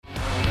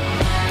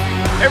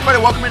Hey everybody,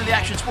 welcome into the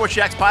Action Sports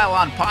Jacks Pile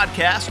On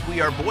podcast.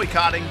 We are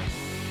boycotting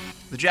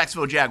the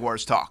Jacksonville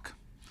Jaguars talk.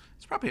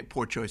 It's probably a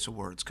poor choice of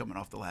words coming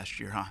off the last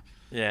year, huh?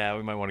 Yeah,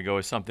 we might want to go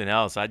with something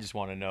else. I just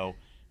want to know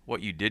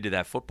what you did to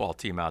that football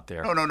team out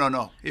there.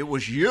 No. It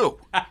was you.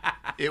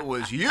 It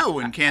was you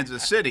in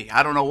Kansas City.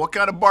 I don't know what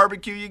kind of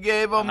barbecue you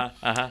gave them.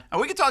 And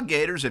we can talk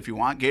Gators if you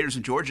want. Gators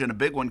in Georgia and a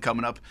big one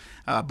coming up.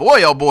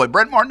 Boy, oh boy.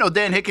 Brent Martineau,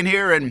 Dan Hicken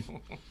here, and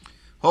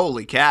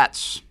holy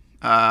cats.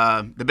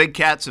 The big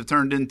cats have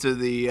turned into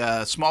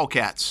the small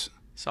cats.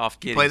 Soft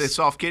kitties. Play the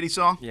soft kitty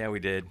song? Yeah,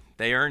 we did.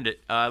 They earned it.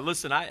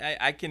 Listen,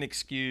 I can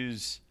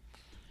excuse.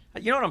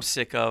 You know what I'm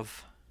sick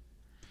of?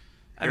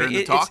 Hearing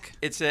the talk?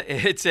 It's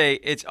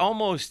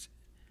almost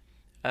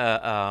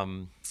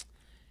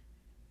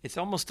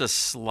a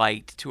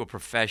slight to a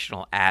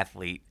professional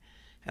athlete.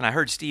 And I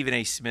heard Stephen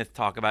A. Smith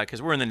talk about it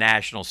because we're in the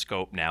national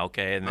scope now,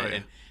 okay?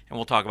 And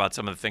we'll talk about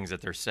some of the things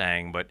that they're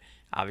saying, but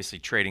obviously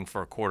trading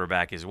for a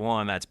quarterback is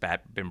one that's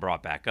been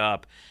brought back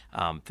up,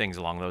 things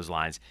along those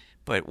lines.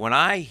 But when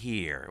I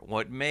hear,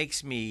 what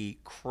makes me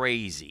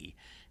crazy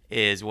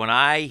is when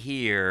I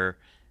hear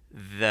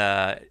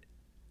the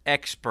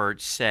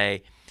experts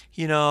say,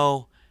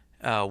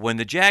 when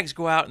the Jags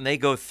go out and they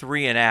go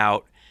 3 and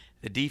out,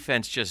 the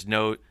defense just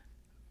knows.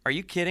 Are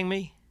you kidding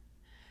me?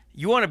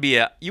 You want to be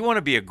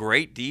a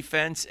great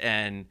defense,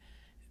 and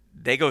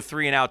they go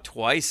 3 and out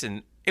twice,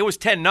 and it was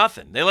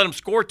 10-0. They let them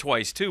score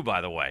twice too,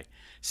 by the way.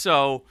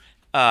 So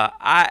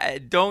I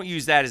don't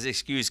use that as an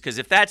excuse, because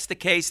if that's the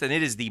case, then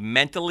it is the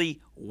mentally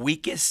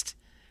weakest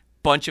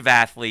bunch of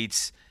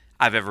athletes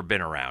I've ever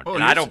been around,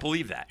 and I don't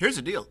believe that. Here's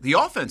the deal. The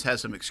offense has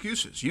some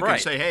excuses. You can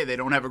say, hey, they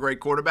don't have a great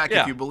quarterback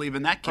if you believe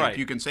in that camp. Right.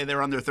 You can say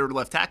they're on their third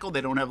left tackle.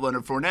 They don't have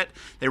Leonard Fournette.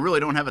 They really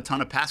don't have a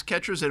ton of pass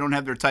catchers. They don't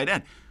have their tight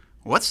end.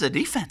 What's the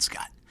defense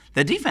got?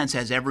 The defense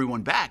has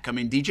everyone back. I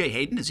mean, DJ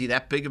Hayden, is he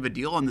that big of a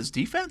deal on this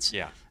defense?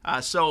 Yeah.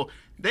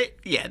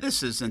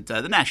 This isn't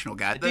the national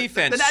guys.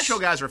 The national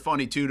guys are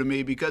funny, too, to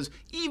me, because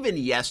even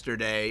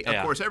yesterday,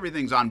 of course,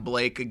 everything's on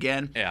Blake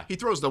again. Yeah. He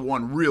throws the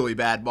one really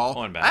bad ball.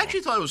 I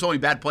actually thought it was the only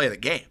bad play of the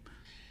game.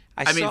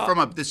 I mean, from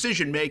a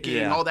decision-making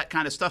and all that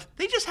kind of stuff,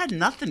 they just had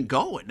nothing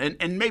going.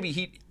 And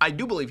maybe I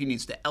do believe he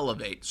needs to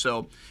elevate.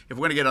 So if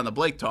we're going to get on the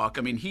Blake talk,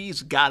 I mean,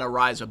 he's got to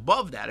rise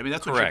above that. I mean,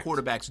 that's what your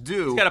quarterbacks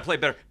do. He's got to play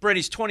better. Brent,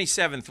 he's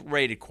 27th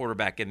rated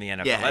quarterback in the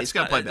NFL. Yeah, he's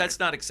got to play better. That's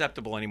not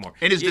acceptable anymore.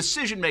 And his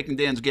decision-making,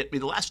 Dan's get me.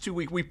 The last 2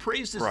 weeks, we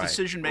praised his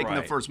decision-making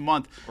the first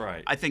month.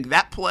 Right. I think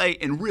that play,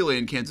 and really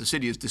in Kansas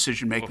City, his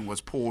decision-making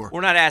was poor.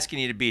 We're not asking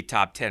you to be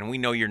top 10. We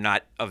know you're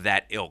not of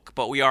that ilk.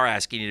 But we are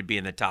asking you to be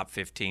in the top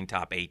 15,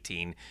 top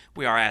 18.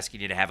 We are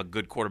asking you to have a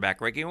good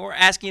quarterback ranking. We're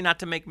asking you not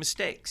to make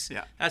mistakes.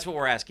 Yeah. That's what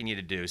we're asking you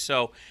to do.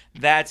 So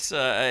that's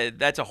a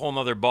whole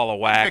nother ball of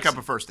wax. Pick up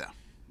a first down.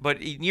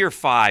 But in year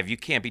 5, you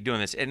can't be doing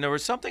this. And there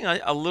was something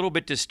a little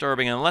bit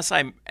disturbing,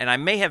 and I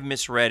may have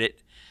misread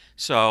it.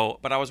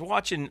 But I was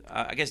watching,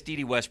 I guess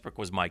Dede Westbrook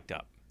was mic'd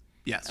up.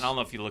 Yes. And I don't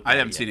know if you looked at it. I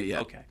haven't seen it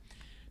yet. Okay.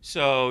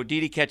 So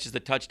Dede catches the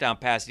touchdown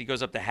pass, and he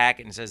goes up to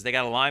Hackett and says, they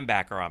got a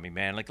linebacker on me,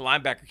 man. Like, the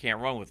linebacker can't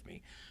run with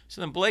me.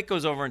 So then Blake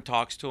goes over and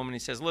talks to him, and he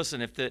says,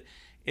 listen, if the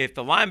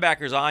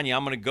linebacker's on you,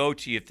 I'm going to go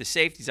to you. If the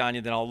safety's on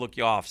you, then I'll look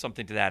you off,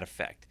 something to that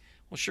effect.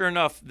 Well, sure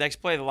enough, next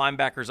play, the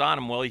linebacker's on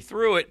him. Well, he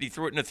threw it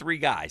into 3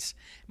 guys.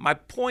 My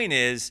point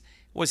is,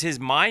 was his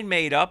mind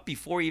made up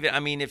before even –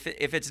 I mean, if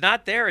it's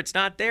not there, it's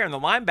not there. And the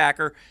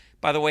linebacker,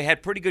 by the way,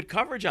 had pretty good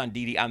coverage on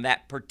Dede on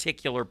that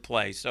particular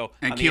play.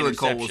 And Keelan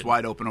Cole was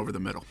wide open over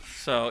the middle.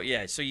 So,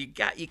 yeah,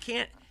 you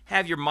can't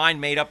have your mind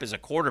made up as a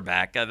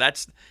quarterback.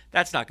 That's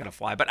not going to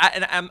fly. But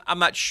I'm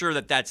not sure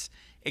that that's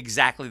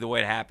exactly the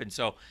way it happened.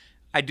 So –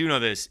 I do know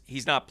this.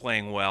 He's not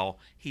playing well.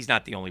 He's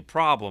not the only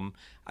problem.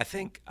 I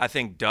think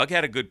Doug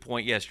had a good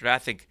point yesterday. I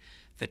think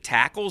the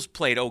tackles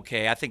played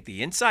okay. I think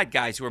the inside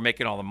guys who are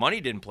making all the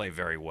money didn't play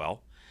very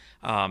well.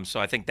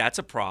 So I think that's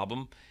a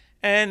problem.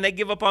 And they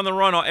give up on the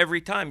run every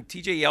time.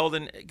 TJ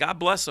Yeldon, God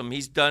bless him,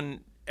 he's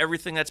done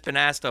everything that's been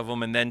asked of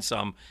him and then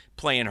some,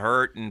 playing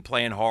hurt and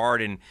playing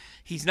hard. And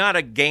he's not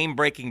a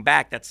game-breaking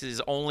back. That's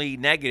his only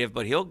negative.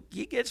 But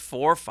he gets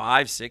 4,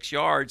 5, 6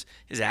 yards.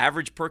 His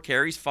average per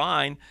carry's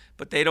fine.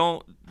 But they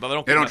don't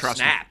get enough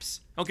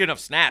snaps. Don't get enough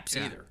snaps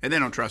either. And they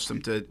don't trust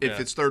him to, if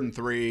it's 3rd and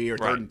 3 or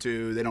 3rd and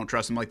 2, they don't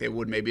trust him like they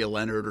would maybe a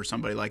Leonard or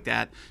somebody like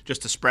that,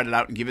 just to spread it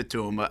out and give it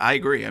to him. I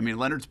agree. I mean,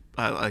 TJ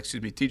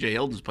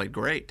Yeldon's played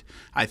great,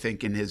 I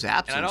think, in his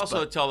absence. And I'd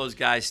also tell those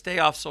guys, stay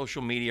off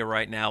social media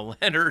right now.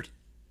 Leonard,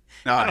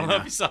 I don't know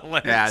if you saw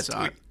Leonard's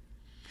tweet.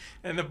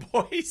 And the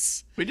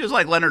boys. We just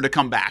like Leonard to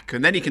come back,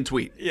 and then he can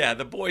tweet. Yeah,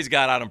 the boys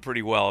got on him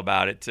pretty well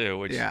about it,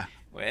 too. Yeah.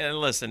 And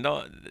listen,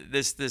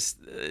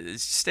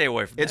 stay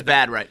away from that. It's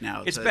bad right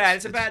now. It's bad.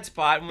 It's a bad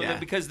spot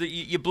because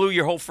you blew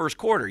your whole first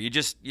quarter. You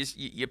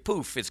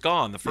poof, it's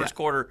gone. The first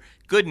quarter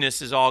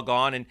goodness is all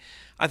gone, and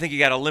I think you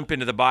got to limp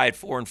into the bye at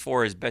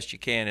 4-4 as best you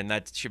can, and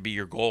that should be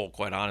your goal.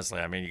 Quite honestly,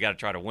 I mean, you got to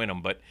try to win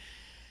them, but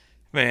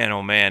man,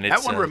 oh man,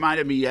 that one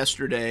reminded me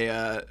yesterday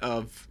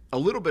of a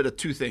little bit of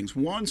two things.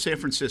 One, San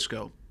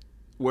Francisco,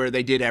 where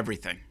they did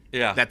everything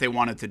that they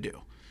wanted to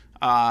do.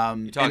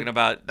 You're talking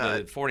about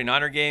the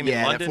 49er game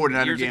in London that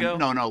 49er years game.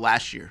 ago? No,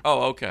 last year.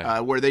 Oh, okay.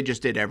 Where they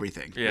just did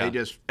everything. Yeah. They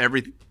just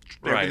everything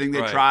they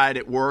right. tried,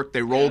 it worked.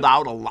 They rolled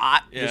out a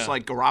lot, just Yeah.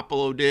 like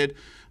Garoppolo did.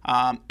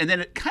 And then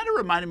it kind of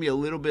reminded me a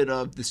little bit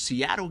of the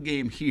Seattle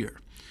game here.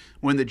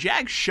 When the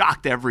Jags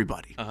shocked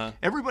everybody,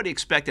 everybody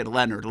expected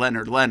Leonard,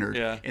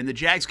 Yeah. and the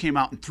Jags came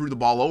out and threw the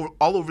ball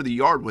all over the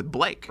yard with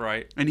Blake.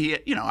 Right. And he,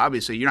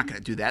 obviously you're not going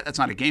to do that. That's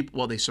not a game.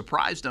 Well, they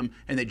surprised him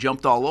and they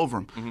jumped all over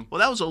him. Mm-hmm. Well,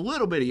 that was a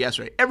little bit of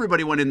yesterday.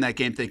 Everybody went in that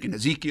game thinking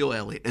Ezekiel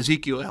Elliott,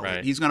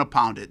 Right. he's going to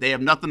pound it. They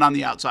have nothing on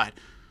the outside.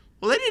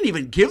 Well, they didn't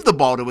even give the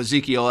ball to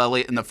Ezekiel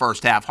Elliott in the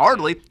first half.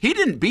 Hardly. He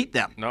didn't beat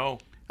them. No.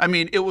 I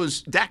mean, it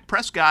was Dak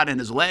Prescott and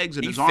his legs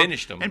and his arm. He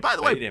finished him. And by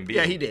the but way, he didn't beat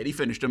him. he did. He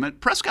finished him. And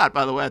Prescott,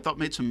 by the way, I thought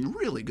made some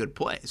really good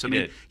plays. I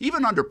mean, did.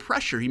 even under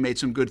pressure, he made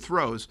some good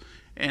throws.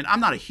 And I'm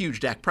not a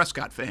huge Dak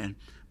Prescott fan,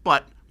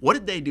 but what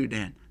did they do,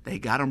 Dan? They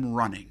got him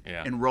running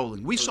and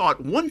rolling. We saw it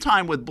one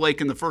time with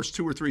Blake in the first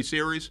 2 or 3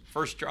 series.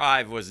 First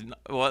drive was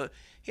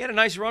he had a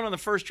nice run on the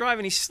first drive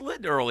and he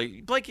slid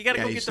early. Blake, you got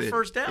to go get the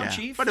first down,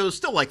 Chief. But it was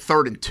still like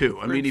 3rd and 2.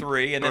 I mean,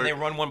 3, and then they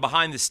run one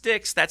behind the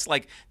sticks. That's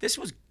like this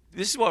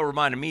is what it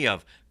reminded me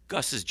of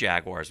Gus's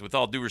Jaguars. With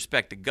all due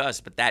respect to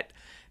Gus, but that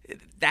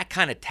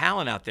kind of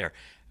talent out there,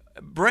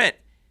 Brent.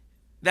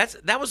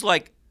 That was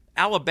like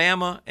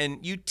Alabama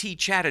and UT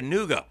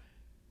Chattanooga.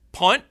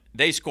 Punt,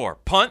 they score.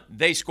 Punt,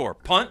 they score.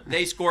 Punt,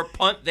 they score.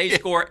 Punt, they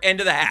score. End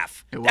of the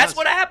half. That's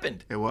what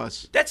happened. It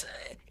was.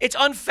 It's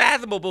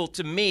unfathomable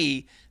to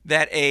me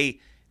that a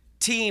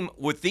team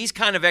with these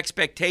kind of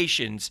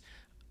expectations,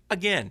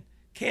 again,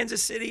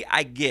 Kansas City,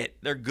 I get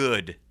they're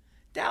good.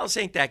 Dallas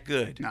ain't that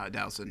good. No,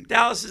 Dallas isn't.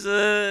 Dallas is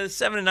a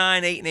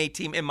 7-9, 8-8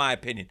 team, in my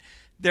opinion.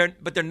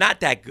 But they're not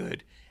that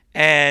good,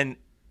 and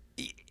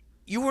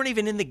you weren't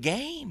even in the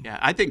game. Yeah,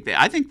 I think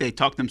they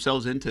talked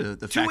themselves into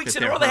the 2 fact weeks that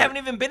in a they're row, they hurt. haven't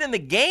even been in the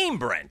game,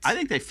 Brent. I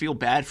think they feel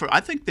bad I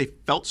think they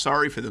felt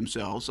sorry for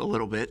themselves a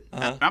little bit.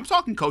 I'm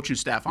talking coaching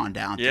staff on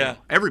down to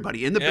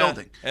everybody in the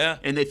building. Yeah.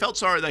 And they felt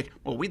sorry, like,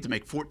 well, we had to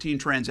make 14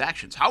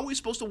 transactions. How are we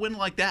supposed to win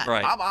like that?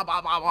 Right. Blah, blah,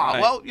 blah, blah, blah.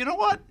 Right. Well, you know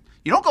what?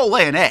 You don't go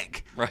lay an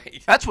egg.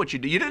 Right. That's what you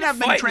do. You didn't have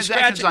many Fight and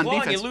transactions scratch and on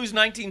claw, defense. You lose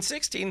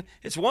 19-16,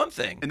 it's one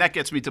thing. And that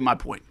gets me to my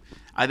point.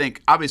 I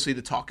think, obviously,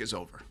 the talk is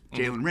over.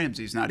 Jalen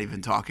Ramsey's not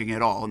even talking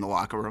at all in the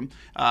locker room.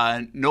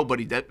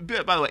 Nobody did.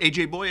 By the way,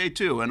 A.J. Boye,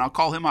 too, and I'll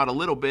call him out a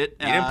little bit.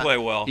 He didn't play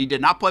well. He did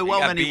not play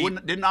well, got and he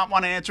did not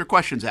want to answer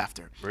questions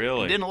after.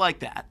 Really? He didn't like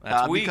that.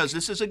 That's weak. Because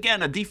this is,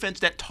 again, a defense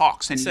that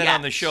talks and I said yaps.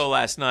 on the show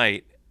last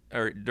night,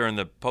 or during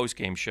the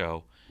post-game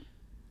show,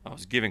 I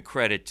was giving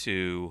credit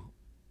to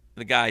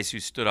the guys who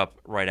stood up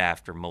right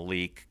after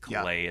Malik,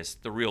 Calais,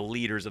 the real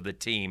leaders of the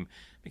team,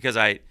 because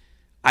I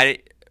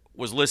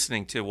was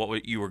listening to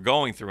what you were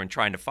going through and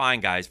trying to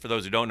find guys. For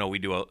those who don't know, we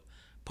do a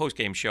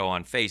post-game show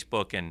on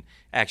Facebook and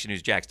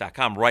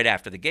ActionNewsJax.com right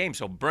after the game.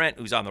 So Brent,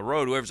 who's on the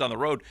road, whoever's on the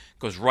road,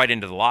 goes right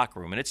into the locker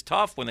room. And it's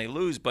tough when they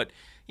lose, but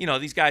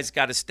these guys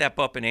got to step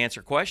up and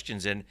answer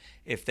questions. And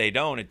if they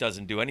don't, it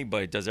doesn't do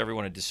anybody. It does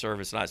everyone a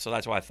disservice. So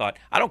that's why I thought,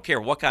 I don't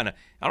care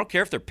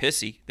if they're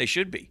pissy. They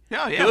should be.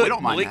 Yeah, good. we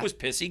don't mind Malik that. was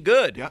pissy.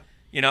 Good. Yeah.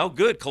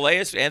 Good.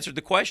 Calais answered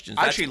the questions.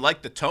 I actually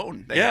liked the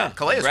tone.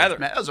 Calais I'd rather.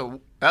 that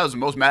was the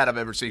most mad I've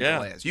ever seen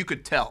Calais. You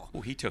could tell. Oh,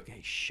 he took a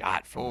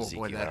shot from Ezekiel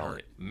boy, that hurt.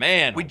 Elliott.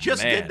 Man, We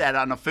just man. did that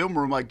on a film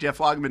room like Jeff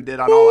Logman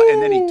did on all,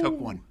 and then he took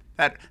one.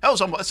 That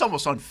was it's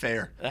almost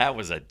unfair. That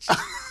was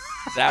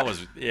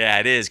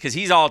it is, because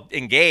he's all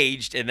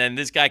engaged, and then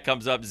this guy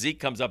comes up, Zeke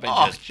comes up,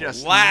 and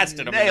just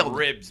blasted him in the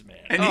ribs, man.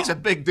 And he's a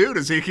big dude,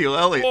 Ezekiel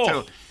Elliott,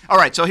 too. All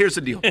right, so here's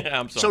the deal.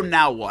 I'm sorry. So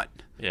now what?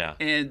 Yeah.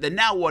 And the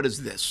now what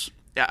is this?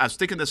 I was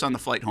thinking this on the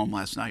flight home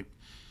last night.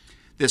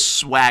 This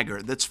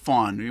swagger that's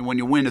fun when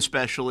you win,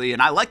 especially,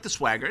 and I like the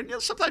swagger.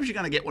 And sometimes you're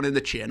going to get one in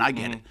the chin. I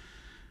get it.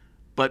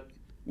 But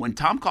when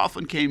Tom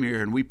Coughlin came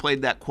here and we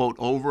played that quote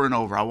over and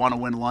over, I want to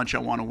win lunch, I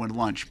want to win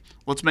lunch.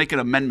 Let's make an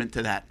amendment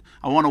to that.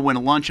 I want to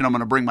win lunch, and I'm going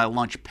to bring my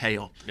lunch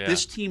pail. Yeah.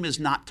 This team is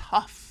not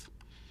tough.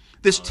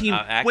 This team,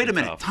 wait a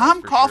minute. Tough,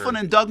 Tom Coughlin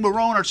and Doug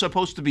Marrone are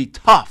supposed to be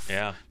tough.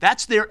 Yeah.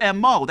 That's their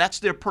MO. That's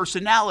their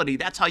personality.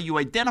 That's how you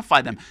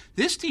identify them.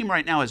 This team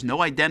right now has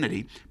no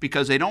identity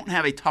because they don't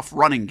have a tough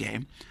running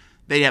game.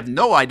 They have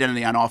no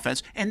identity on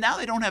offense, and now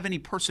they don't have any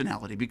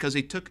personality because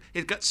it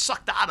got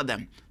sucked out of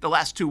them the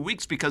last 2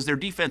 weeks because their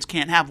defense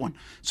can't have one.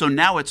 So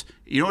now it's,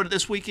 you know what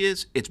this week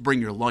is? It's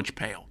bring your lunch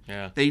pail.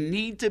 Yeah. They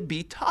need to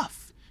be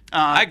tough.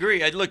 I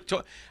agree.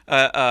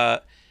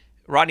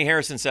 Rodney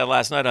Harrison said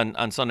last night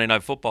on Sunday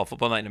Night Football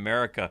Night in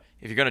America,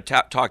 if you're going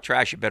to talk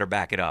trash, you better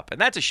back it up. And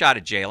that's a shot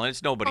at Jalen.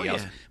 It's nobody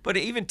else. Yeah. But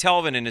even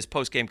Telvin in his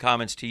post-game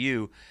comments to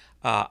you,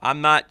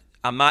 I'm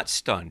not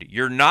stunned.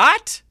 You're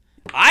not?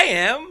 I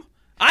am.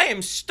 I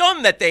am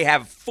stunned that they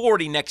have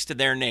 40 next to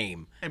their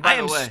name. And by I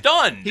am the way,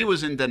 stunned. He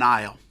was in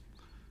denial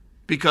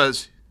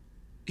because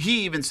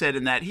he even said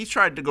in that he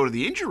tried to go to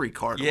the injury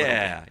card.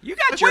 Yeah. You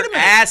got Like, your wait a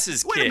minute.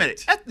 asses kicked. Wait a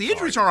minute. The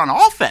injuries are on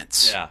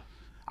offense. Yeah.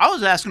 I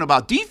was asking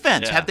about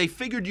defense. Yeah. Have they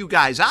figured you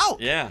guys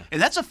out? Yeah.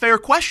 And that's a fair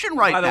question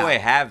right now. By the way,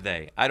 have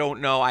they? I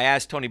don't know. I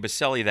asked Tony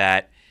Baselli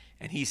that,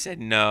 and he said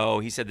no.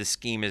 He said the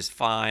scheme is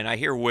fine. I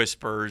hear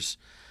whispers.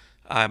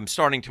 I'm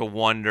starting to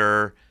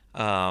wonder.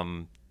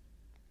 You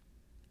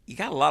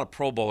got a lot of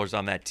Pro Bowlers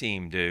on that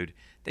team, dude.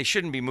 They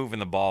shouldn't be moving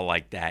the ball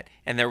like that.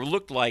 And there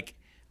looked like,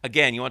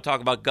 again, you want to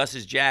talk about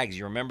Gus's Jags.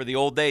 You remember the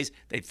old days?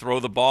 They'd throw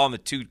the ball and the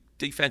two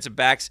defensive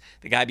backs,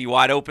 the guy be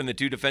wide open, the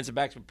two defensive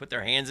backs would put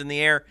their hands in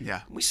the air.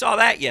 Yeah. We saw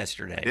that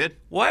yesterday. Did?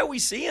 Why are we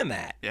seeing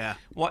that? Yeah.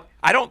 What?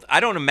 I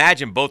don't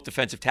imagine both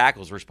defensive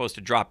tackles were supposed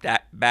to drop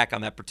back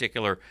on that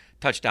particular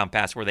touchdown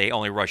pass where they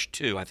only rushed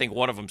 2. I think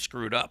one of them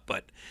screwed up,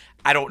 but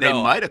I don't know.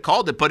 They might have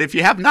called it, but if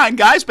you have 9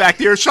 guys back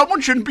there, someone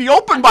shouldn't be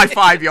open by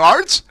 5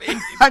 yards.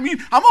 I mean,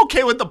 I'm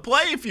okay with the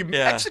play if you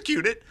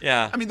execute it.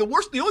 Yeah. I mean, the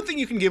only thing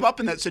you can give up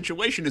in that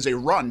situation is a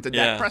run to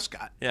Dak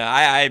Prescott. Yeah,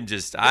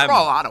 I'm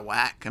all out of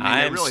whack. I mean,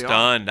 I'm they really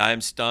stunned. are.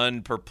 I'm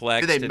stunned,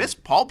 perplexed. Did they miss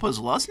Paul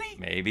Posluszny?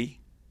 Maybe.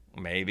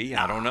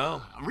 I don't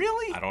know.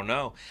 Really? I don't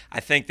know. I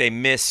think they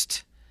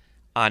missed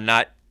on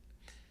not.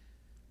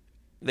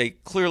 They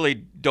clearly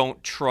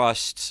don't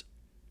trust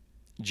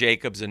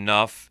Jacobs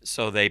enough,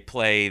 so they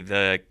play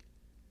the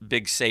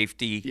big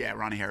safety. Yeah,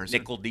 Ronnie Harrison.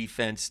 Nickel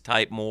defense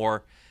type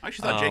more. I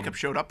actually thought Jacobs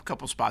showed up a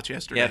couple spots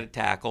yesterday. He had a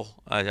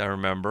tackle, I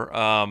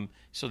remember.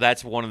 So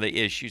that's one of the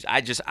issues.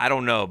 I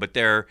don't know, but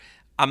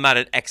I'm not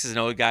an X's and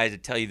O guy to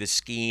tell you the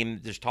scheme.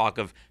 There's talk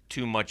of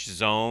too much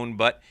zone,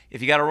 but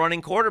if you got a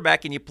running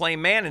quarterback and you play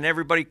man and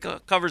everybody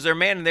covers their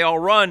man and they all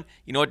run,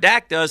 you know what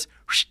Dak does?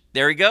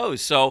 There he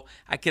goes. So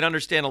I can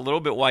understand a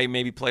little bit why he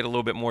maybe played a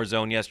little bit more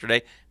zone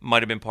yesterday.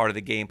 Might have been part of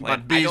the game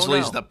plan. But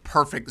Beasley's the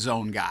perfect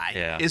zone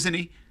guy, isn't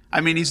he?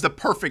 I mean, he's the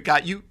perfect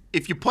guy.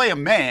 If you play a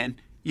man,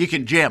 you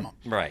can jam him.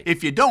 Right.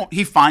 If you don't,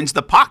 he finds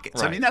the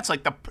pockets. Right. I mean, that's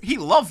like he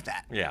loved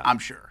that. Yeah. I'm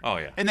sure. Oh,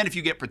 yeah. And then if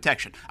you get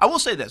protection. I will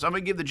say this. I'm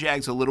going to give the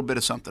Jags a little bit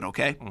of something,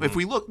 okay? Mm-hmm. If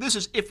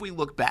we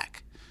look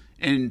back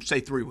in, say,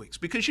 3 weeks,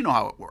 because you know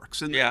how it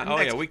works. And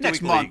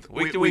next month,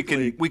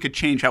 we could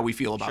change how we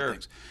feel about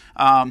things.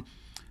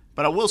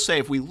 But I will say,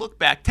 if we look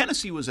back,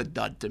 Tennessee was a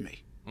dud to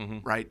me. Mm-hmm.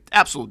 Right?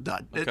 Absolute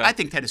dud. Okay. I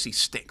think Tennessee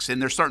stinks,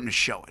 and they're starting to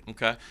show it.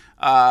 Okay.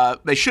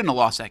 They shouldn't have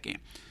lost that game.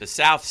 The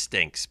South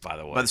stinks, by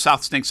the way. But the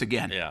South stinks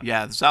again.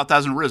 Yeah, the South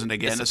hasn't risen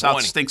again. The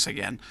South stinks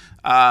again.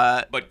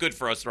 But good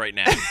for us right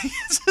now.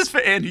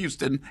 And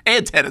Houston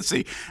and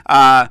Tennessee.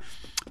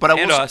 But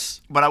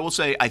I will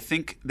say, I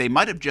think they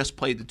might have just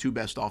played the 2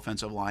 best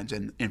offensive lines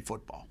in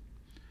football.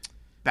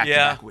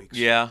 Back-to-back weeks.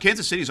 Yeah.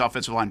 Kansas City's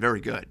offensive line,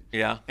 very good.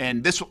 Yeah.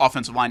 And this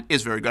offensive line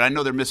is very good. I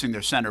know they're missing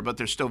their center, but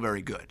they're still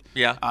very good.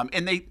 Yeah.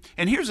 And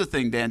here's the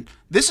thing, Dan.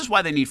 This is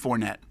why they need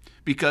Fournette,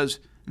 because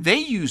they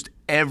used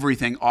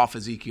everything off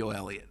Ezekiel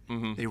Elliott.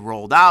 Mm-hmm. They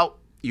rolled out.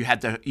 You had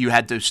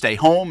to stay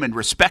home and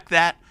respect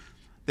that.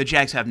 The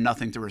Jags have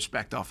nothing to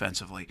respect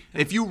offensively.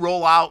 If you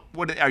roll out,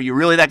 are you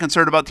really that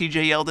concerned about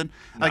TJ Yeldon?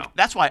 No.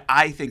 That's why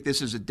I think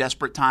this is a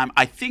desperate time.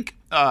 I think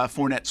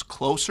Fournette's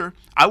closer.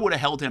 I would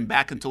have held him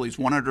back until he's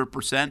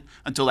 100%,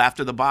 until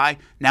after the bye.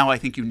 Now I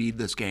think you need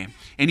this game.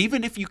 And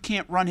even if you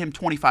can't run him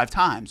 25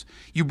 times,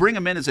 you bring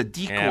him in as a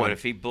decoy. Yeah, but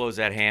if he blows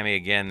that hammy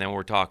again, then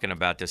we're talking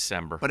about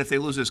December. But if they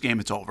lose this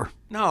game, it's over.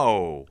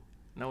 No,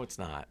 it's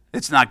not.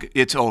 It's not.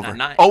 It's over.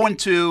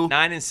 0-2.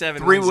 9-7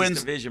 3 wins wins. This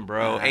division,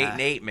 bro.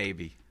 8-8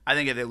 maybe. I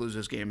think if they lose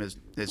this game, it's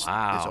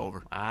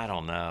over. I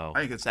don't know.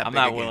 I think it's that I'm big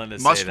not a willing game.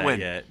 to Must say that win.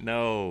 yet.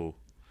 No.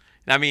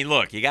 I mean,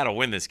 look, you got to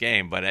win this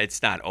game, but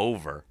it's not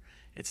over.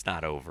 It's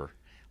not over.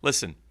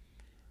 Listen,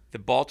 the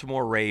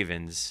Baltimore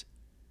Ravens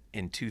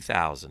in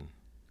 2000,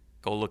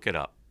 go look it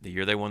up, the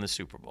year they won the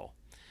Super Bowl,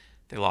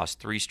 they lost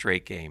 3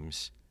 straight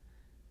games.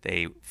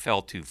 They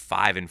fell to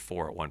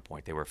 5-4 at one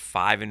point. They were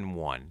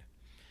 5-1.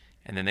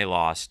 And then they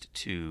lost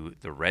to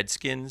the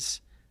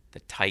Redskins, the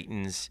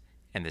Titans,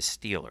 and the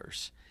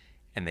Steelers.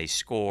 And they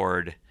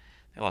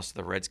lost to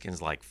the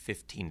Redskins like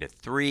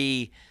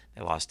 15-3.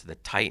 They lost to the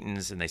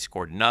Titans and they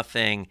scored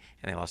nothing.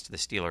 And they lost to the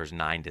Steelers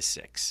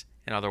 9-6.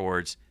 In other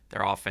words,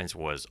 their offense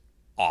was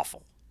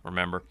awful,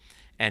 remember?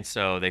 And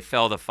so they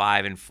fell to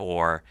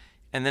 5-4.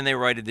 And then they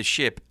righted the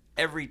ship.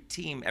 Every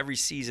team, every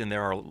season,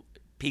 there are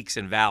peaks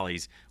and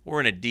valleys.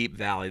 We're in a deep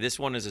valley. This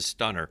one is a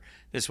stunner.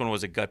 This one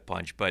was a gut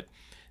punch. But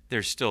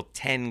there's still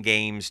 10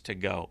 games to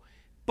go.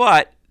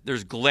 But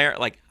there's glare.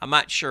 Like, I'm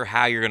not sure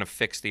how you're going to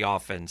fix the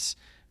offense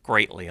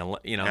greatly.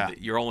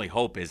 Your only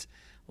hope is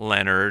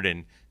Leonard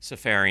and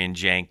Safarian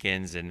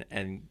Jenkins and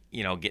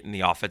getting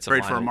the offensive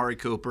line. Trade for Amari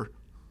Cooper.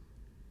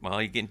 Well,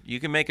 you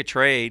can make a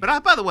trade.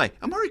 But by the way,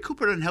 Amari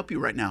Cooper doesn't help you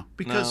right now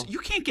because you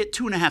can't get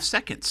 2.5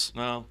 seconds.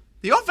 No.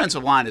 The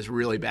offensive line is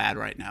really bad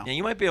right now. And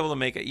you might be able to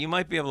make it. You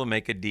might be able to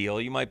make a deal.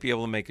 You might be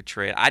able to make a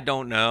trade. I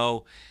don't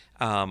know.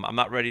 I'm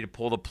not ready to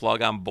pull the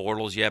plug on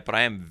Bortles yet, but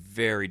I am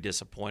very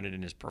disappointed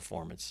in his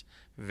performance.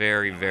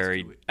 Very,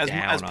 very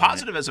as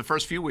positive as the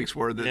first few weeks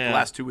were. The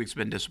last 2 weeks have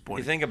been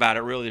disappointing. You think about it,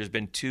 really, there's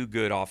been 2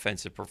 good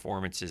offensive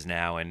performances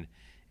now in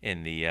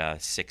the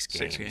 6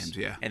 games. 6 games,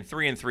 yeah. And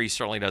 3-3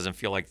 certainly doesn't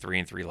feel like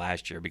 3-3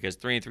 last year because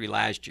 3-3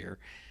 last year,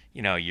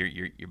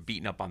 you're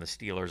beating up on the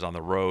Steelers on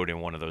the road in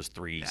one of those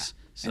 3s. Yeah.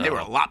 So, and they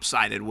were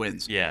lopsided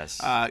wins. Yes.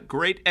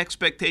 Great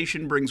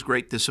expectation brings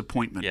great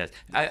disappointment. Yes.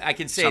 I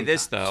can say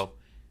this though.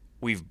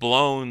 we've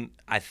blown.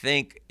 I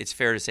think it's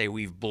fair to say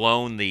we've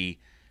blown the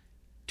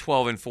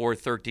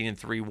 12-4,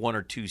 13-3, 1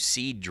 or 2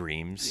 seed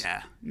dreams.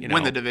 Yeah,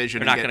 win the division.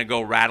 They're not going to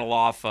go rattle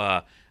off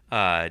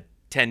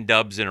 10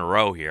 dubs in a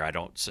row here, I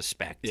don't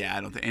suspect. Yeah,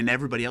 I don't think. And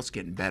everybody else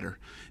getting better.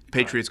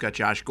 Patriots got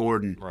Josh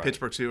Gordon. Right.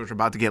 Pittsburgh Steelers are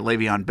about to get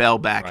Le'Veon Bell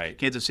back. Right.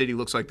 Kansas City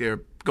looks like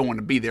they're going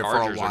to be there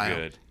Chargers for a while. are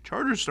good.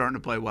 Chargers starting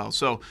to play well.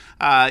 So,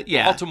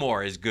 yeah.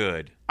 Baltimore is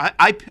good.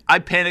 I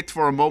panicked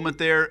for a moment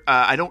there.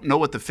 I don't know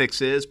what the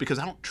fix is because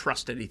I don't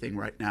trust anything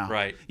right now.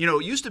 Right. You know,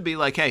 it used to be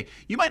like, hey,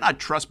 you might not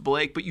trust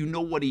Blake, but you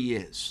know what he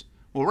is.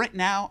 Well, right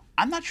now,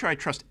 I'm not sure I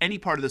trust any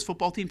part of this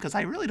football team because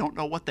I really don't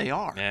know what they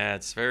are. Yeah,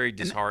 it's very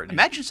disheartening.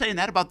 Imagine saying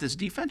that about this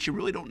defense. You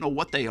really don't know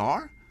what they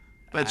are.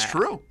 But it's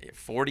true.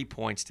 40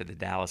 points to the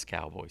Dallas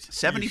Cowboys.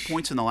 70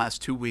 points in the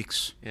last 2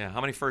 weeks. Yeah, how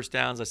many first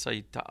downs? I saw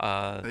you.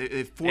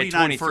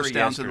 49 first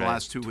downs yesterday. in the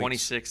last 2 weeks.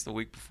 26 the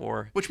week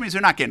before. Which means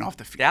they're not getting off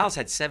the field. Dallas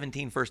had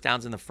 17 first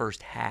downs in the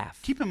first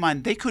half. Keep in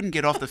mind, they couldn't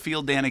get off the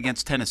field, Dan,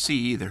 against Tennessee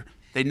either.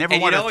 They never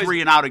And won you a know,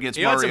 3-and-out against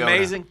Mariota. You know what's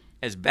amazing?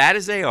 As bad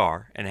as they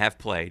are and have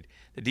played,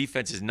 the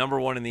defense is number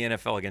 1 in the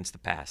NFL against the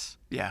pass.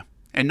 Yeah.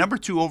 And number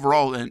 2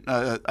 overall, and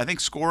I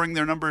think scoring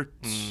their number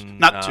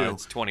not 2.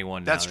 It's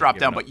 21 now. That's dropped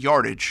down, but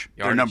yardage,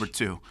 they're number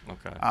 2.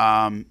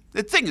 Okay.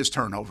 The thing is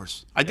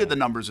turnovers. I did the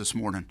numbers this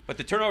morning. But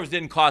the turnovers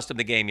didn't cost them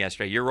the game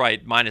yesterday. You're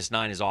right.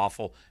 -9 is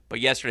awful.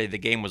 But yesterday the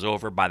game was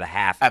over by the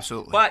half.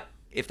 Absolutely. But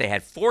if they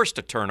had forced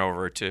a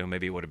turnover or 2,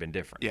 maybe it would have been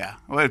different. Yeah.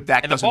 Well, if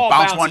Dak And the doesn't ball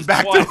bounce one bounces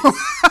back twice. to him.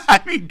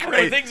 I mean, When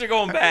great. things are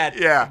going bad.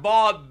 Yeah. The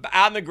ball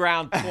on the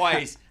ground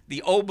twice.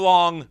 The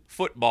oblong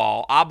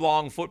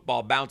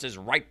football bounces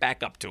right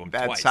back up to him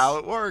twice. That's how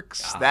it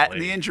works. Golly. That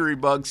and the injury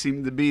bug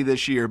seem to be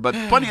this year, but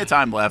plenty of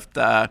time left,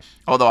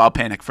 although I'll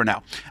panic for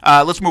now.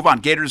 Let's move on.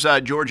 Gators,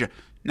 Georgia.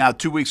 Now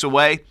 2 weeks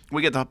away.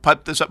 We get to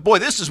pipe this up. Boy,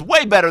 this is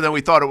way better than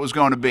we thought it was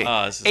going to be.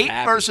 This is 8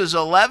 happy. versus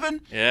 11.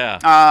 Yeah.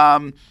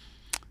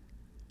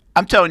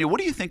 I'm telling you,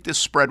 what do you think this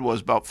spread was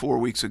about 4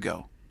 weeks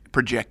ago?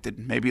 Projected.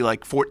 Maybe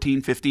like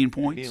 14, 15 Be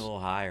points? a little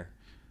higher.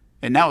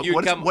 And now, You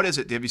come- what is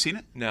it? Have you seen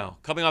it? No.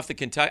 Coming off the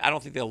Kentucky, I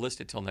don't think they'll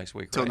list it till next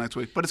week. Till right? next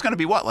week. But it's going to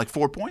be what, like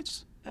 4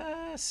 points?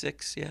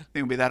 6, yeah. Think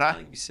it'll be that I high?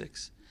 think it'll be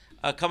 6.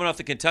 Coming off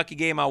the Kentucky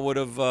game, I would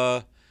have,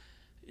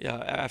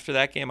 after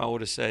that game, I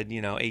would have said,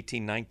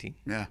 18, 19.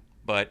 Yeah.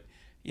 But,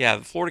 yeah,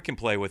 Florida can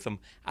play with them.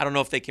 I don't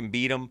know if they can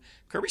beat them.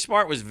 Kirby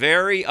Smart was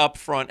very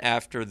upfront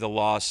after the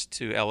loss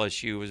to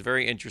LSU. It was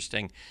very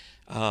interesting.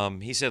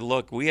 He said,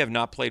 look, we have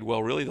not played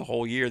well really the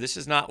whole year. This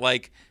is not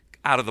like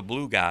out of the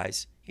blue,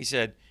 guys. He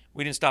said,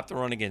 we didn't stop the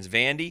run against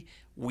Vandy.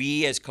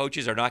 We as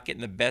coaches are not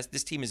getting the best.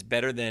 This team is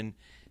better than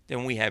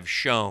we have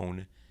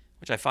shown,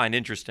 which I find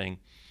interesting.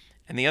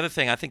 And the other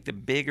thing, I think the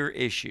bigger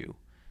issue,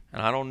 and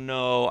I don't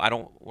know,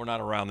 we're not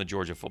around the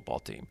Georgia football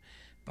team,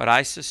 but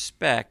I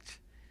suspect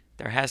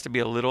there has to be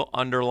a little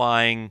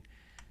underlying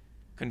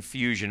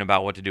confusion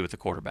about what to do with the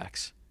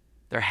quarterbacks.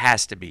 There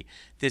has to be.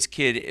 This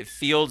kid, if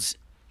Fields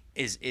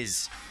is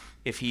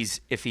if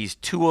he's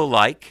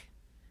Tua-like,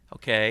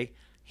 okay,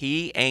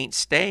 he ain't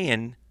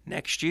staying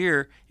next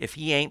year if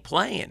he ain't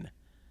playing.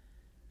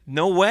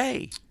 No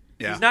way.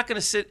 Yeah. He's not going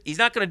to sit. He's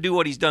not going to do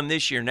what he's done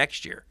this year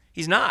next year.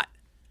 He's not.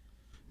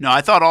 No,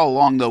 I thought all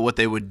along, though, what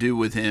they would do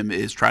with him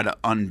is try to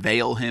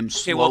unveil him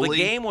slowly. Okay, well, the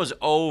game was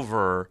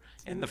over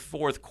in the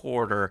fourth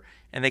quarter,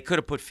 and they could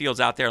have put Fields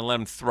out there and let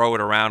him throw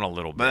it around a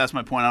little bit. But that's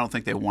my point. I don't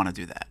think they want to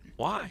do that.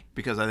 Why?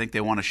 Because I think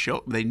they want to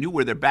show – they knew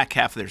where their back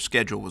half of their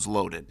schedule was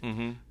loaded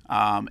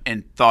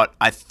and thought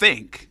 – I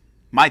think –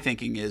 my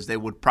thinking is they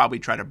would probably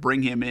try to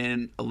bring him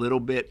in a little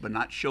bit but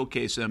not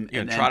showcase him.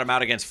 You're going to trot him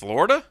out against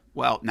Florida?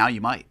 Well, now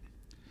you might.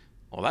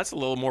 Well, that's a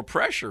little more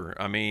pressure.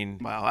 I mean,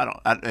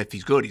 well, if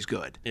he's good, he's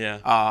good. Yeah.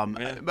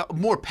 But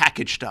more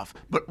package stuff.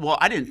 But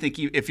I didn't think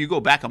if you go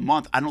back a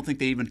month, I don't think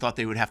they even thought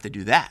they would have to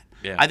do that.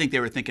 Yeah. I think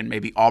they were thinking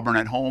maybe Auburn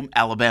at home,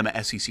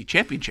 Alabama SEC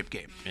championship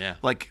game. Yeah.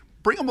 Like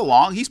bring him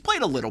along. He's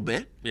played a little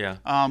bit. Yeah.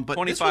 But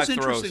 25 this was throws,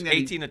 interesting that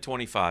 18 to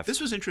 25.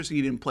 This was interesting.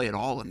 He didn't play at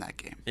all in that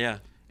game. Yeah.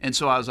 And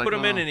so I was like, put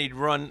him in and he'd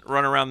run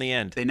around the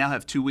end. They now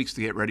have 2 weeks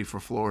to get ready for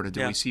Florida.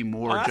 Do we see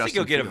more? I think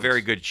you'll get a very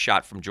good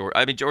shot from Georgia.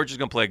 I mean, Georgia's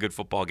going to play a good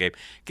football game.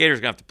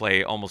 Gators going to have to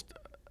play almost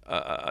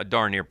a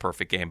darn near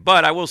perfect game.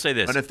 But I will say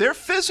this. But if they're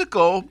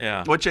physical,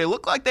 Yeah. which they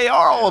look like they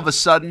are all of a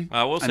sudden,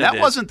 I will say and that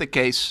this. wasn't the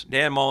case.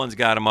 Dan Mullen's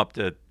got him up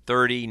to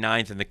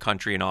 39th in the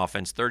country in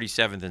offense,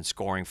 37th in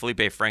scoring.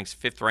 Felipe Franks,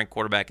 5th-ranked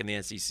quarterback in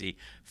the SEC,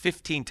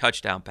 15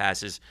 touchdown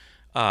passes,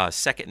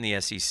 second in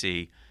the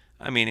SEC.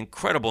 I mean,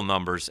 incredible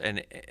numbers,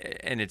 and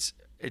it's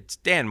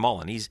Dan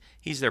Mullen.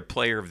 He's their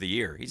player of the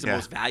year. He's the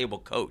most valuable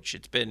coach.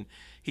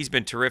 He's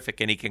been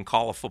terrific, and he can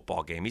call a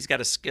football game. He's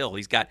got a skill.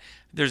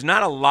 There's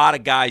not a lot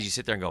of guys you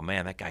sit there and go,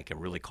 man, that guy can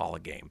really call a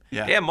game.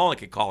 Yeah. Dan Mullen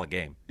can call a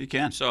game. He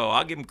can. So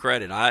I'll give him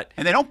credit.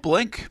 And they don't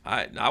blink.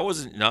 I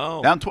wasn't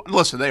no.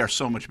 Listen, they are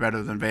so much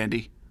better than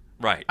Vandy.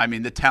 Right. I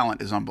mean, the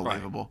talent is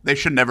unbelievable. They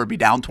should never be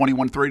down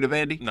 21-3 to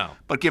Vandy. No.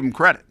 But give them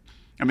credit.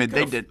 I mean,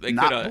 they did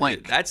not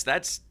blink. That's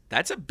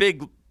a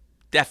big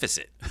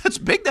deficit. That's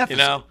a big deficit.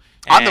 You know,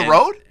 on the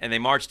road? And they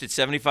marched at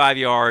 75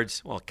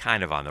 yards. Well,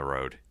 kind of on the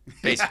road.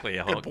 Basically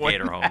a whole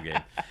Gator home game.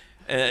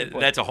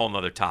 That's a whole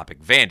nother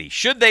topic. Vandy,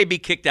 should they be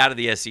kicked out of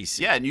the SEC?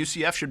 Yeah, and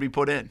UCF should be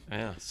put in.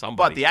 Yeah,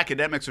 somebody. But the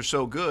academics are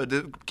so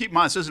good. Keep in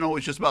mind, this isn't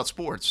always just about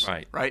sports.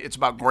 Right. It's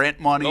about grant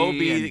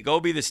money. Go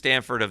be the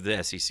Stanford of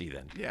the SEC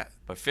then. Yeah.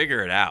 But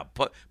figure it out.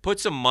 Put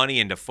some money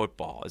into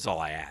football is all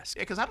I ask.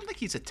 Yeah, because I don't think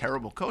he's a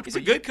terrible coach. He's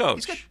a good coach.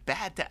 He's got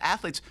bad to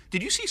athletes.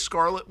 Did you see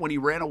Scarlett when he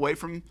ran away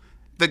from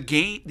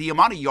the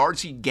amount of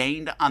yards he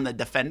gained on the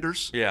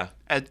defenders? Yeah.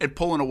 And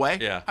pulling away?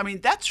 Yeah. I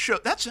mean, that's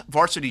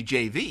varsity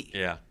JV.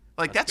 Yeah.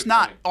 Like, that's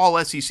not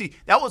all SEC.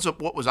 That was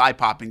what was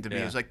eye-popping to me.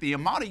 It was like the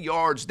amount of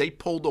yards they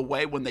pulled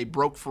away when they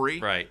broke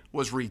free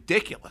was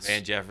ridiculous.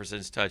 Van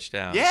Jefferson's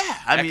touchdown. Yeah.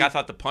 I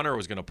thought the punter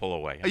was going to pull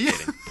away. I'm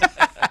kidding.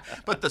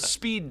 But the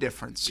speed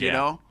difference,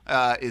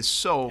 is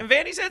so. And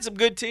Vandy's had some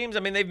good teams. I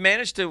mean, they've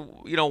managed to,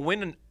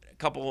 win a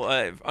couple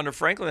under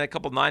Franklin, a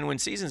couple 9-win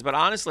seasons. But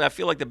honestly, I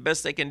feel like the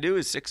best they can do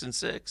is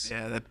 6-6.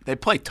 Yeah, they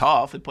play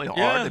tough. They play hard.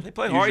 Yeah, they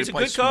play hard. He's a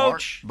good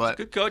coach. But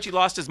good coach. He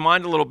lost his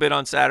mind a little bit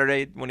on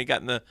Saturday when he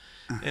got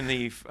in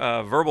the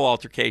verbal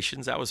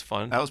altercations. That was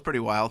fun. That was pretty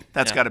wild.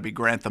 That's got to be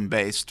Grantham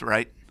based,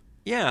 right?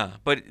 Yeah,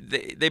 but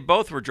they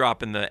both were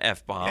dropping the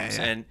F-bombs,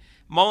 and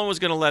Mullen was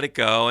going to let it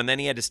go, and then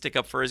he had to stick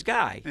up for his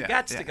guy. You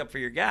got to stick up for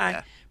your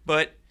guy,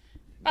 but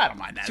I don't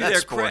mind that.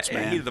 That's sports,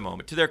 man. Heat of the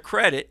moment. To their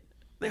credit,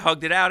 they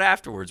hugged it out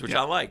afterwards, which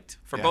I liked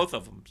for both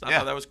of them. So I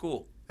thought that was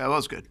cool. That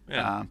was good.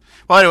 Yeah.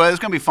 Well, anyway, it's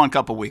going to be a fun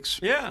couple weeks.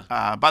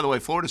 Yeah. By the way,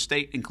 Florida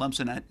State and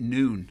Clemson at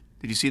noon.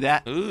 Did you see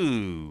that?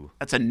 Ooh.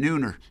 That's a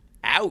nooner.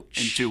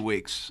 Ouch. In 2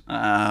 weeks.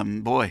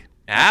 Boy.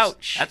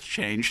 Ouch. That's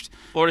changed.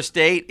 Florida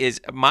State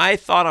my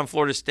thought on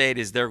Florida State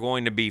is they're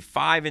going to be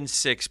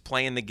 5-6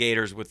 playing the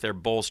Gators with their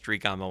bowl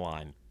streak on the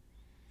line.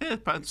 Yeah,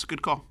 that's a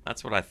good call.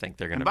 That's what I think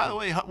they're going to be. And by the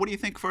way, what do you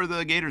think for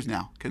the Gators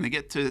now? Can they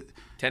get to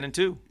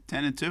 10-2?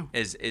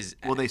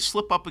 10-2. Will they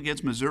slip up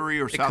against Missouri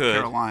or South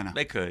Carolina?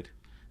 They could.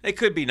 They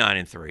could be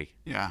 9-3.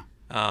 Yeah.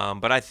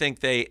 But I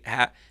think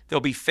they'll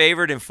be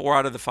favored in 4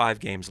 out of the 5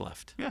 games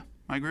left. Yeah,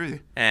 I agree with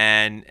you.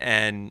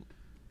 And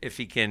if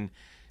he can,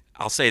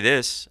 I'll say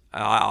this,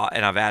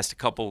 and I've asked a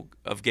couple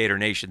of Gator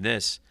Nation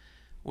this: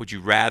 would you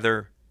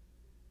rather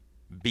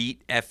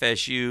beat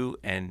FSU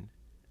and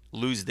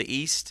lose the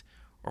East,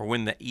 or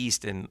win the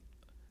East and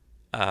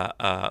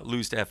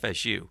lose to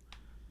FSU?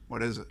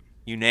 What is it?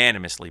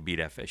 Unanimously beat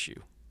FSU.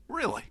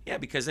 Really? Yeah,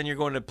 because then you're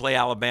going to play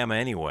Alabama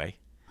anyway.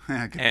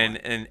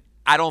 And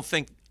I don't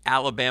think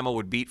Alabama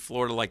would beat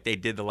Florida like they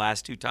did the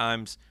last 2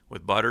 times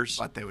with Butters.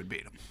 But they would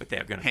beat them. But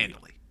they're going to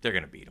handily. They're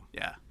going to beat them.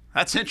 Yeah.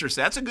 That's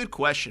interesting. That's a good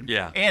question.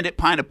 Yeah. And it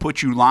kind of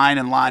puts you line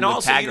in line with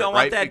also, Taggart, you don't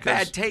right? want that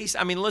bad taste.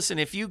 I mean, listen,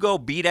 if you go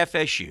beat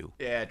FSU.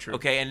 Yeah, true.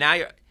 Okay, and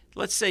now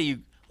let's say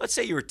you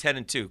were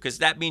 10-2, because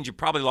that means you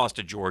probably lost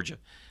to Georgia.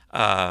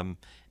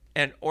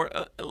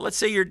 Let's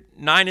say you're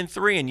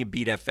 9-3 and you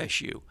beat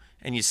FSU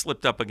and you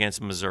slipped up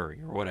against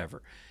Missouri or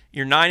whatever.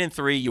 You're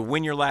 9-3, you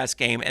win your last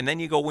game, and then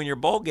you go win your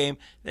bowl game.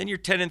 Then you're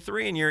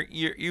 10-3, and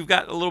you've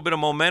got a little bit of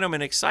momentum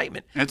and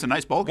excitement. And it's a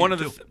nice bowl game. One of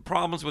the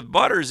problems with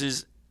Butters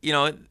is,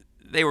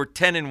 they were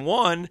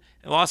 10-1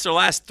 and lost their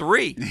last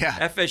 3.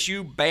 Yeah.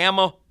 FSU,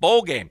 Bama,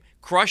 bowl game.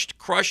 Crushed.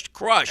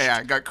 Yeah,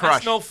 I got crushed.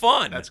 That's no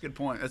fun. That's a good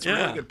point. That's a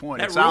really good point.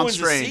 That it sounds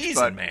ruins strange, the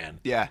season, but man.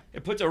 Yeah.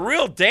 It puts a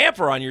real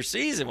damper on your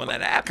season when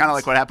that happens. Kind of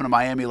like what happened to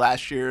Miami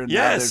last year. And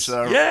yes.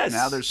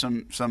 Now there's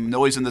some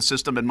noise in the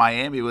system in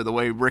Miami with the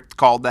way Rick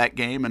called that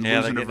game and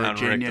losing to Virginia.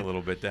 They're getting a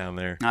little bit down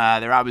there.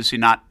 They're obviously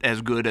not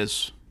as good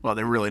as – well,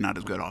 they're really not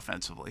as good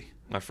offensively.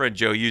 My friend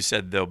Joe, you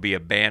said there'll be a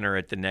banner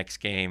at the next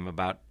game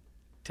about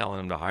telling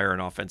them to hire an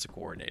offensive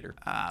coordinator.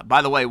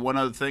 By the way, one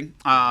other thing.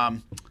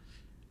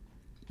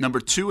 Number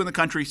 2 in the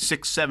country,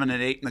 6, 7,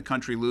 and 8 in the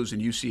country lose,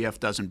 and UCF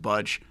doesn't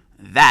budge.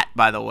 That,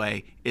 by the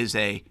way, is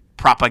a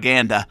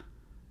propaganda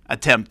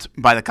attempt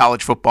by the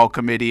College Football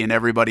Committee and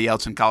everybody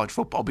else in college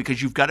football,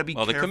 because you've got to be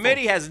careful. Well, the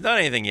committee hasn't done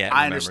anything yet.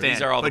 I understand,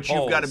 These are all but the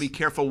polls. you've got to be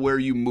careful where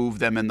you move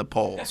them in the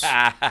polls.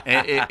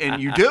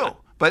 and you do.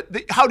 But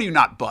how do you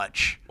not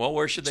budge? Well,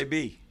 where should they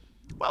be?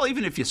 Well,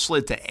 even if you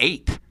slid to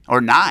 8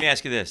 or 9. Let me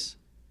ask you this.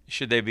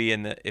 Should they be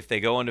if they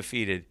go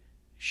undefeated,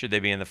 should they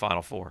be in the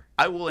Final Four?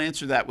 I will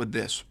answer that with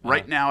this.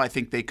 Right now, I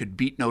think they could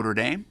beat Notre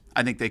Dame.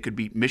 I think they could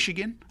beat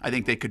Michigan. I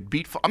think they could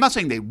beat – I'm not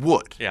saying they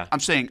would. Yeah.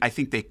 I'm saying I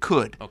think they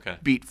could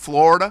beat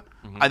Florida.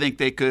 Mm-hmm. I think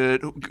they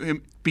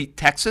could beat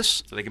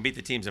Texas. So they can beat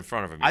the teams in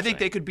front of them. I think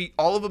they could beat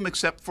all of them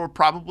except for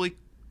probably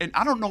 – and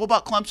I don't know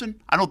about Clemson.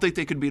 I don't think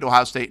they could beat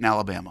Ohio State and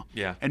Alabama.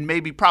 Yeah. And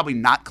probably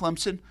not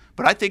Clemson.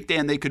 But I think,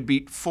 Dan, they could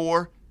beat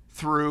 4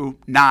 through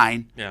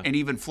 9 and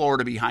even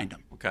Florida behind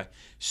them. Okay.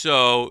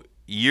 So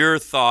your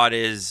thought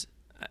is –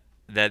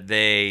 that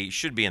they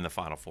should be in the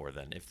Final Four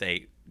then if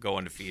they go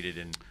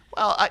undefeated.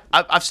 Well,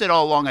 I've said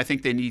all along I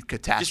think they need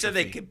catastrophe. You said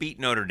they could beat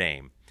Notre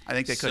Dame. I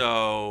think they could.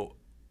 So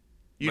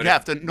you'd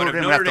have to.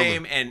 Notre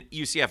Dame and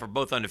UCF are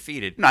both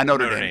undefeated. No,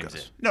 Notre Dame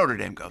goes. Notre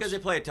Dame goes because they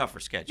play a tougher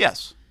schedule.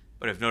 Yes,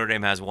 but if Notre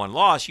Dame has 1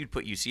 loss, you'd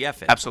put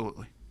UCF in.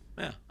 Absolutely.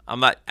 Yeah, I'm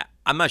not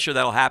sure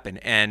that'll happen.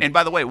 And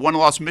by the way, 1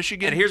 loss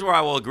Michigan. And here's where I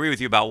will agree with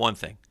you about one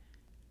thing: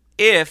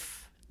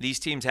 if these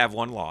teams have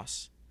 1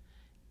 loss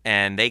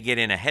and they get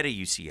in ahead of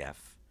UCF,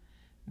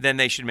 then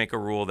they should make a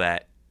rule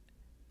that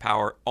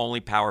only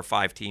Power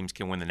 5 teams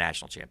can win the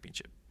national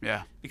championship.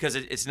 Yeah. Because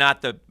it's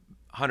not the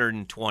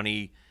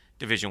 120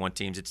 Division I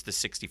teams, it's the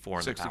 64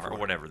 in the Power, or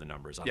whatever the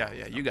number is. Yeah,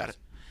 you got it.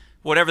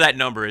 Whatever that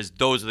number is,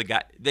 those are the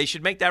guys. They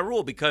should make that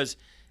rule, because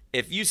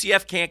if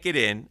UCF can't get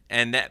in,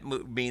 and that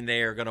mean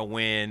they are going to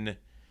win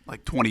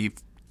like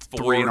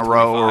 23 in a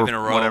row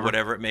or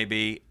whatever it may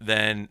be,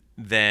 then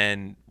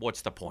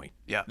what's the point?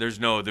 Yeah. There's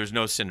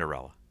no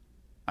Cinderella.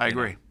 I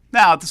agree.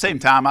 Now, at the same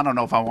time, I don't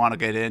know if I want to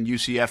get in.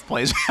 UCF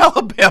plays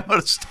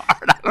Alabama to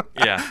start.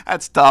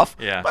 That's tough.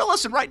 Yeah. But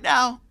listen, right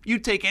now, you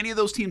take any of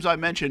those teams I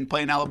mentioned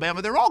playing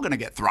Alabama, they're all going to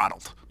get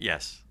throttled.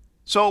 Yes.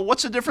 So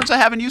what's the difference of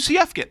having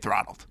UCF get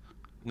throttled?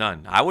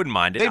 None. I wouldn't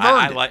mind it. They've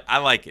earned it. I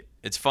like it.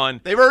 It's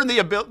fun. They've earned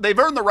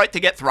the right to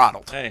get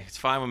throttled. Hey, it's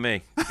fine with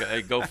me.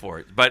 Go for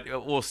it. But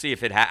we'll see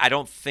if I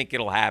don't think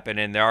it'll happen.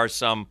 And there are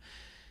some.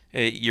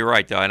 You're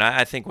right, though, and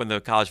I think when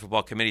the College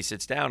Football Committee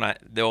sits down,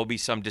 there will be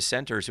some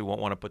dissenters who won't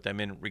want to put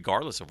them in,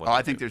 regardless of what.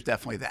 I think there's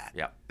definitely that.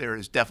 Yeah, there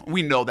is definitely.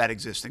 We know that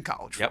exists in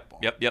college football.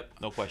 Yep.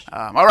 No question.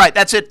 All right,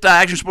 that's it.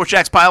 Action Sports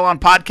Jack's Pile On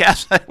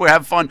podcast. We're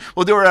having fun.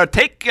 We'll do our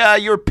Take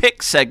Your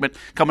Pick segment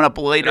coming up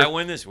later. Did I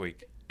win this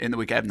week? In the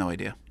week, I have no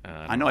idea.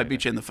 I know I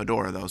beat you in the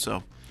fedora, though.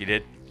 So you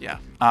did? Yeah.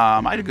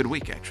 I had a good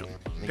week, actually.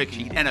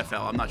 Picking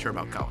NFL. I'm not sure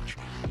about college.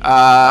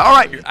 All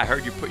right. I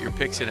heard you put your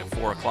picks in at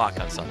 4:00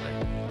 on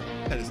Sunday.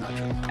 That is not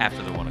true.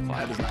 After the 1:00.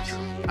 That is not true.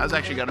 I was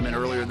actually got them in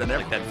earlier than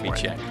ever. Like that free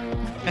check.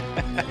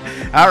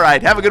 All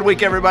right. Have a good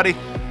week, everybody.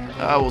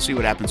 We'll see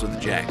what happens with the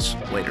Jags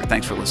later.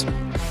 Thanks for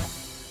listening.